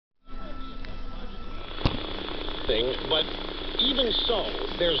thing, but even so,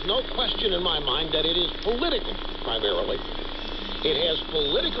 there's no question in my mind that it is political, primarily. It has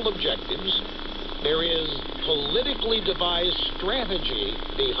political objectives. There is politically devised strategy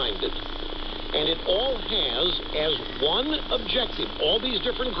behind it. And it all has as one objective. All these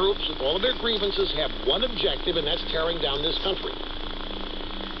different groups with all of their grievances have one objective, and that's tearing down this country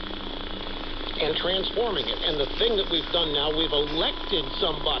and transforming it. And the thing that we've done now, we've elected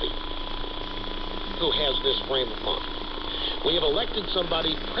somebody who has this frame of mind. We have elected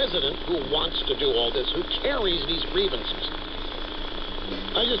somebody president who wants to do all this, who carries these grievances.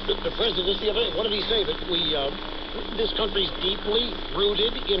 The president just the other day, what did he say? That this country's deeply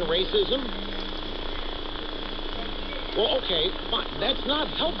rooted in racism? Well, okay, fine. That's not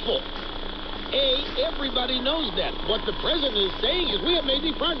helpful. Everybody knows that. What the president is saying is we have made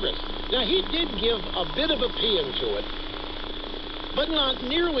any progress. Now, he did give a bit of a paean to it, but not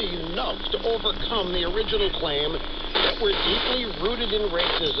nearly enough to overcome the original claim that we're deeply rooted in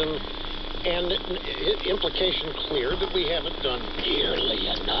racism, and implication clear that we haven't done nearly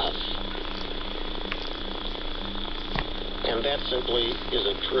enough. And that simply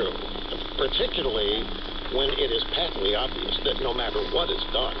isn't true, particularly when it is patently obvious that no matter what is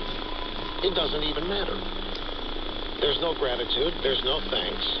done, it doesn't even matter. There's no gratitude, there's no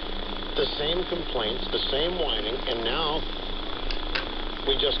thanks, the same complaints, the same whining, and now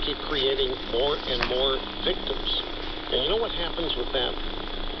we just keep creating more and more victims. And you know what happens with that?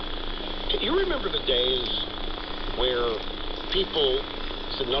 You remember the days where people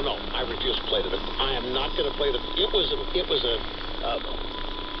said, no, I refuse to play the victim. I am not going to play the victim. It was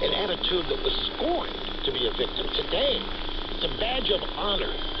an attitude that was scorned to be a victim. Today, it's a badge of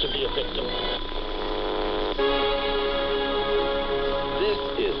honor to be a victim. This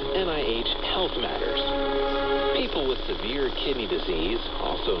is NIH Health Matters. People with severe kidney disease,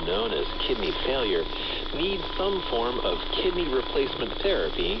 also known as kidney failure, need some form of kidney replacement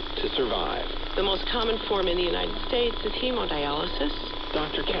therapy to survive. The most common form in the United States is hemodialysis.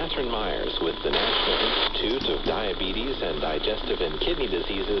 Dr. Catherine Myers with the National Institute of Diabetes and Digestive and Kidney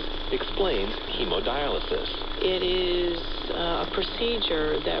Diseases explains hemodialysis. It is a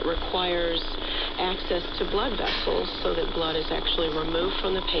procedure that requires access to blood vessels so that blood is actually removed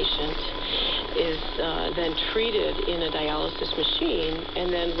from the patient, is then treated in a dialysis machine, and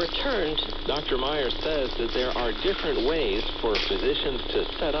then returned. Dr. Myers says that there are different ways for physicians to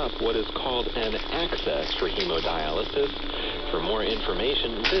set up what is called an access for hemodialysis. For more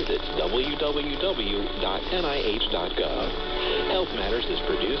information, visit www.nih.gov. Health Matters is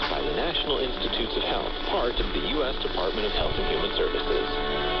produced by the National Institutes of Health, part of the U.S. Department of Health and Human Services.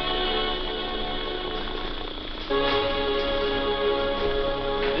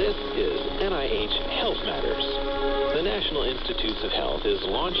 This is NIH Health Matters. The National Institutes of Health is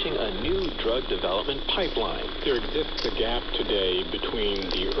launching a new drug development pipeline. There exists a gap today between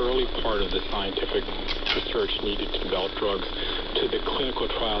the early part of the scientific research needed to develop drugs to the clinical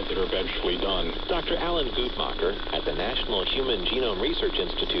trials that are eventually done. Dr. Alan Guttmacher at the National Human Genome Research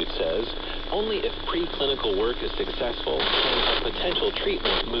Institute says only if preclinical work is successful can a potential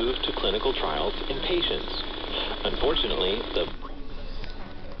treatment move to clinical trials in patients. Unfortunately, the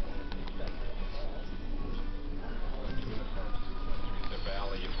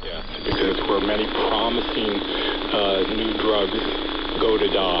valley of death, because where many promising new drugs go to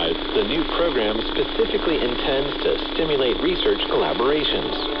die. The new program specifically intends to stimulate research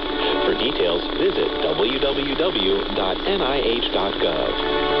collaborations. For details, visit www.nih.gov.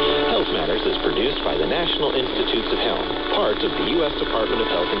 Health Matters is produced by the National Institutes of Health, part of the U.S. Department of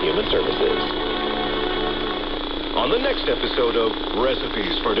Health and Human Services. On the next episode of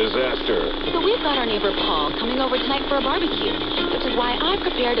Recipes for Disaster. So we've got our neighbor Paul coming over tonight for a barbecue, which is why I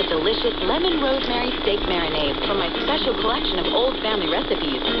prepared a delicious lemon rosemary steak marinade from my special collection of old family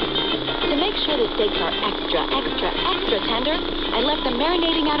recipes. To make sure the steaks are extra tender, I left them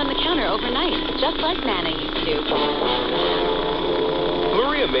marinating out on the counter overnight, just like Nana used to.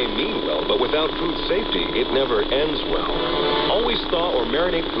 Maria may mean well, but without food safety, it never ends well. Always thaw or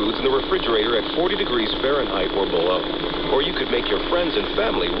marinate foods in the refrigerator at 40 degrees Fahrenheit or below, or you could make your friends and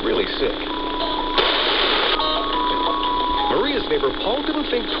family really sick. Maria's neighbor Paul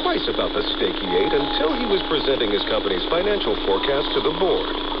didn't think twice about the steak he ate until he was presenting his company's financial forecast to the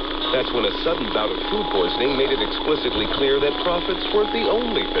board. That's when a sudden bout of food poisoning made it explicitly clear that profits weren't the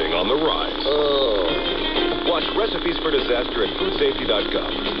only thing on the rise. Watch Recipes for Disaster at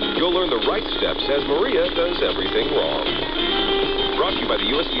foodsafety.gov. You'll learn the right steps as Maria does everything wrong. Brought to you by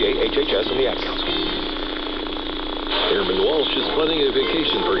the USDA, HHS, and the Ad Council. Chairman Walsh is planning a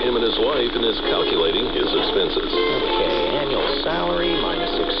vacation for him and his wife and is calculating his expenses. Okay, annual salary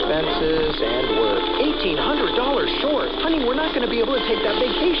minus expenses and work. $1,800 short. Honey, we're not going to be able to take that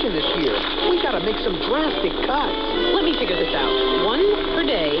vacation this year. We got to make some drastic cuts. Let me figure this out. 1 per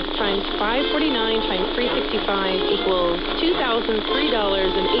day times 549 times 365 equals $2,003.85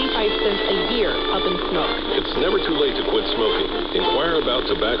 a year up in smoke. It's never too late to quit smoking. Inquire about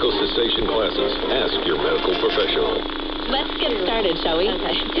tobacco cessation classes. Ask your medical professional. Let's get started, shall we?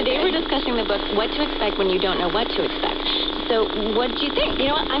 Okay. Today we're discussing the book, What to Expect When You Don't Know What to Expect. So, what did you think?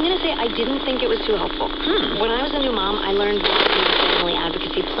 You know what? I'm going to say I didn't think it was too helpful. When I was a new mom, I learned that in the family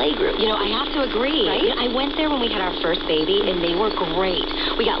advocacy playgroup. You know, I have to agree. Right? I went there when we had our first baby, and they were great.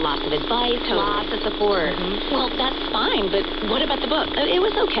 We got lots of advice, lots of support. Well, that's fine, but what about the book? It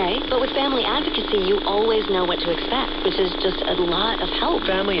was okay. But with family advocacy, you always know what to expect, which is just a lot of help.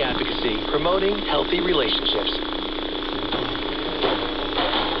 Family advocacy, promoting healthy relationships.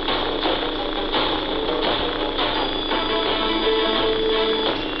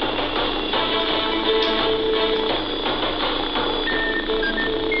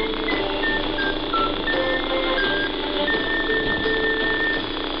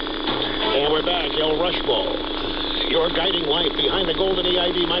 Rushball, your guiding light behind the golden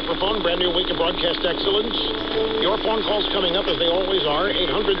EID microphone, brand new week of broadcast excellence. Your phone calls coming up as they always are,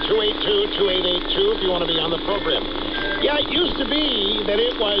 800-282-2882 if you want to be on the program. Yeah, it used to be that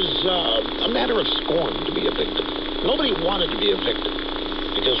it was a matter of scorn to be a victim. Nobody wanted to be a victim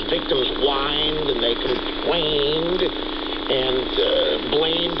because victims whined and they complained and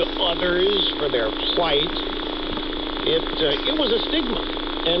blamed others for their plight. It was a stigma,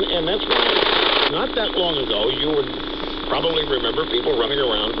 and that's why not that long ago, you would probably remember people running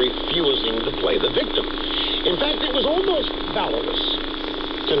around refusing to play the victim. In fact, it was almost valorous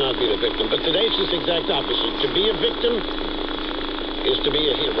to not be the victim. But today it's just the exact opposite. To be a victim is to be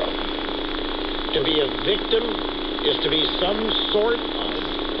a hero. To be a victim is to be some sort of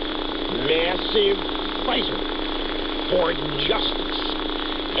massive fighter for justice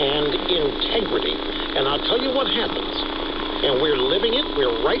and integrity. And I'll tell you what happens. And we're living it.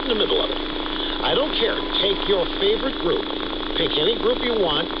 We're right in the middle of it. I don't care. Take your favorite group. Pick any group you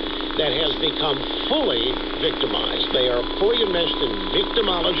want that has become fully victimized. They are fully enmeshed in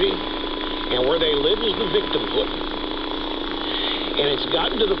victimology, and where they live is the victimhood. And it's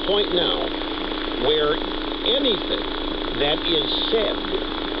gotten to the point now where anything that is said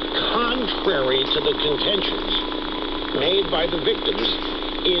contrary to the contentions made by the victims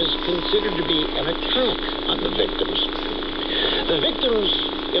is considered to be an attack on the victims. The victims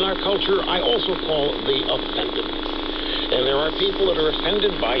in our culture, I also call the offended. And there are people that are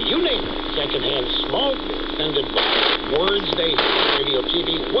offended by, you name it, secondhand smoke, offended by words they hear on radio,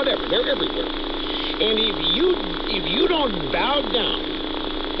 TV, whatever. They're everywhere. And if you don't bow down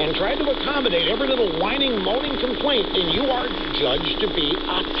and try to accommodate every little whining, moaning complaint, then you are judged to be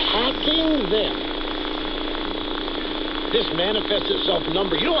attacking them. This manifests itself in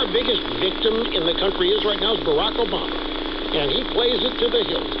number. You know our biggest victim in the country is right now is Barack Obama. And he plays it to the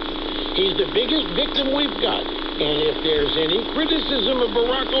hilt. He's the biggest victim we've got. And if there's any criticism of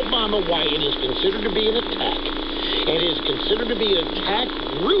Barack Obama, why, it is considered to be an attack. It is considered to be an attack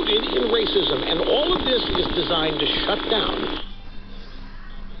rooted in racism. And all of this is designed to shut down,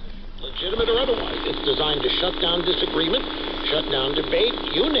 legitimate or otherwise. It's designed to shut down disagreement, shut down debate,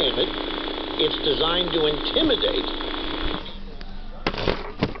 you name it. It's designed to intimidate.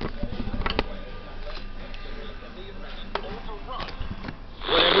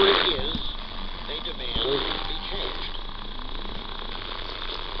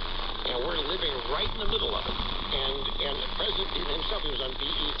 He was on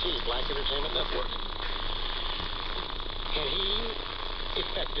BET, Black Entertainment Network. And he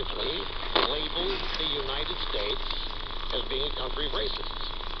effectively labeled the United States as being a country of racists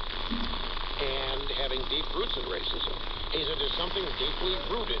and having deep roots in racism. He said there's something deeply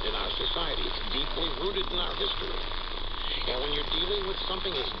rooted in our society. It's deeply rooted in our history. And when you're dealing with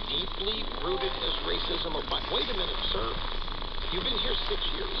something as deeply rooted as racism, wait a minute, sir. You've been here 6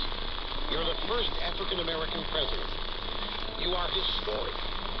 years. You're the first African-American president. You are historic,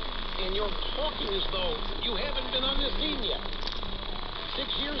 and you're talking as though you haven't been on the scene yet. 6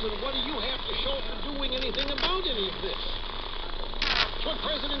 years, and what do you have to show for doing anything about any of this? It's what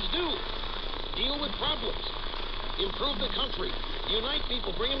presidents do. Deal with problems. Improve the country. Unite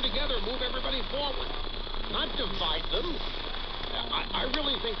people. Bring them together. Move everybody forward. Not divide them. I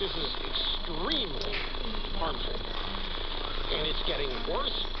really think this is extremely harmful, and it's getting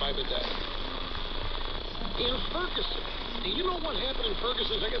worse by the day. In Ferguson, do you know what happened in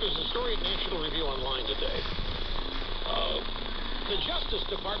Ferguson? There's a story at National Review Online today. The Justice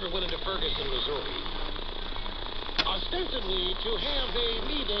Department went into Ferguson, Missouri, ostensibly to have a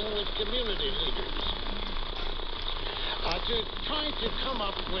meeting with community leaders. to try to come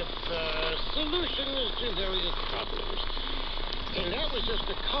up with solutions to various problems. And that was just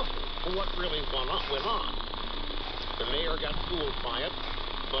a cover for what really went on. The mayor got fooled by it,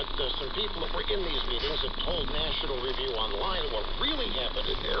 but some people that were in these meetings have told National Review Online what really happened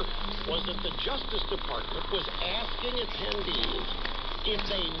in there was that the Justice Department was asking attendees if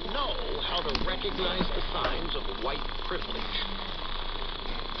they know how to recognize the signs of white privilege.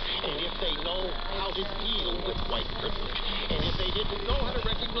 And if they know how to deal with white privilege. And if they didn't know how to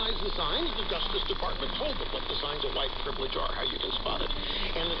recognize the signs, the Justice Department told them what the signs of white privilege are, how you can spot it.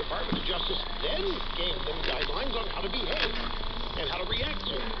 And the Department of Justice then gave them guidelines on how to behave and how to react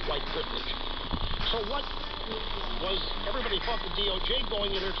to white privilege. So what was everybody thought the DOJ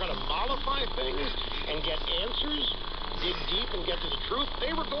going in there trying to mollify things and get answers, dig deep and get to the truth?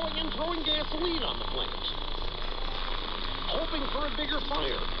 They were going in throwing gasoline on the flames, hoping for a bigger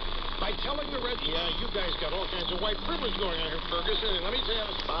fire by telling the red, yeah, you guys got all kinds of white privilege going on here, Ferguson, and let me tell you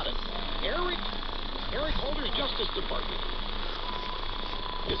how to spot it. Eric Holder's Justice Department.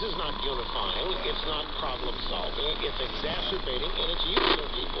 This is not unifying. It's not problem solving. It's exacerbating, and it's using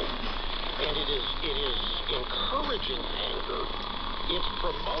people. And it is encouraging anger. It's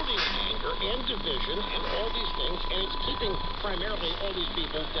promoting anger and division and all these things, and it's keeping primarily all these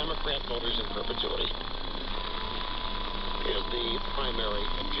people Democrat voters in perpetuity. Is the primary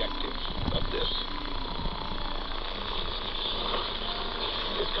objective of this.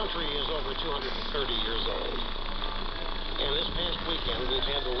 This country is over 230 years old. And this past weekend, we've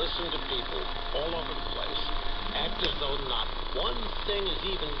had to listen to people all over the place act as though not one thing has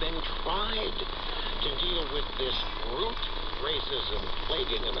even been tried to deal with this root racism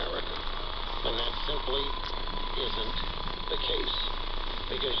plaguing America. And that simply isn't the case.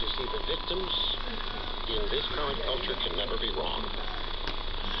 Because you see, the victims in this current culture can never be wrong.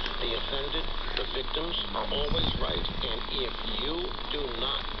 The offended, the victims, are always right. And if you do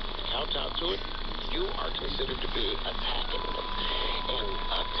not kowtow to it, you are considered to be attacking them. And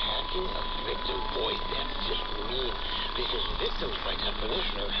attacking a victim, boy, that's just mean. Because victims, by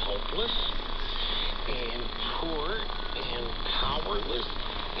definition, are